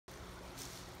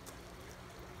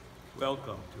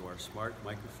Welcome to our Smart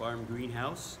Microfarm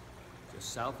greenhouse just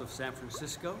south of San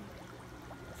Francisco,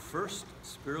 the first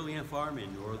spirulina farm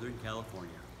in Northern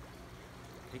California.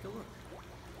 Take a look.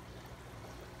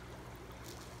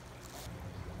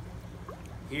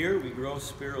 Here we grow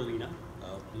spirulina,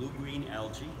 a blue-green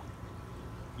algae,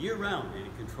 year-round in a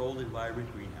controlled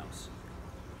environment greenhouse.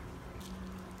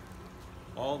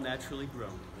 All naturally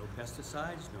grown, no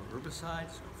pesticides, no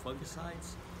herbicides, no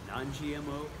fungicides,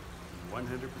 non-GMO, 100%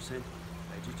 vegetarian.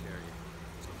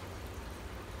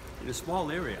 In a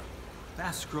small area,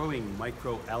 fast-growing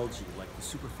microalgae like the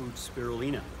superfood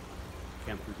spirulina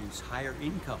can produce higher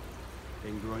income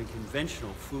than growing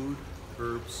conventional food,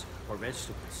 herbs, or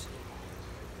vegetables.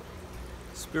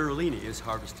 Spirulina is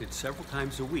harvested several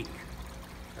times a week.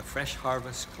 A fresh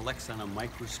harvest collects on a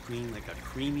microscreen like a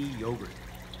creamy yogurt,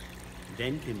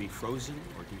 then can be frozen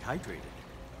or dehydrated.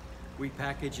 We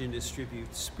package and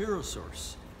distribute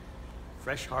SpiruSource.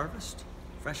 Fresh harvest,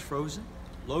 fresh frozen,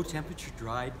 low temperature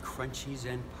dried crunchies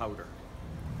and powder.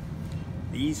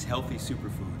 These healthy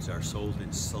superfoods are sold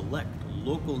in select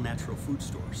local natural food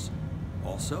stores.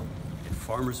 Also at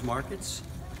farmers markets,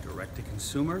 direct to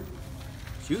consumer,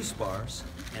 juice bars,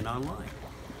 and online.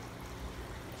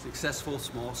 Successful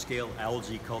small-scale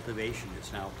algae cultivation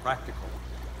is now practical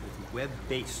with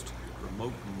web-based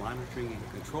remote monitoring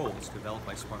and controls developed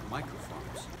by Smart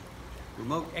Microfarms.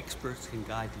 Remote experts can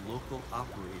guide local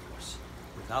operators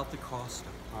without the cost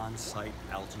of on-site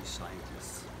algae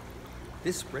scientists.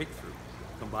 This breakthrough,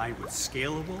 combined with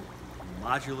scalable,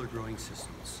 modular growing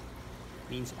systems,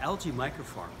 means algae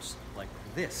microfarms like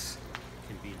this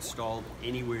can be installed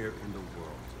anywhere in the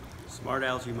world. Smart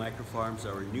algae microfarms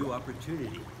are a new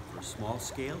opportunity for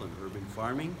small-scale and urban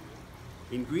farming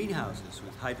in greenhouses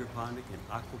with hydroponic and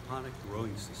aquaponic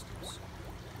growing systems.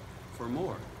 For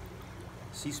more,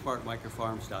 see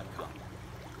smartmicrofarms.com.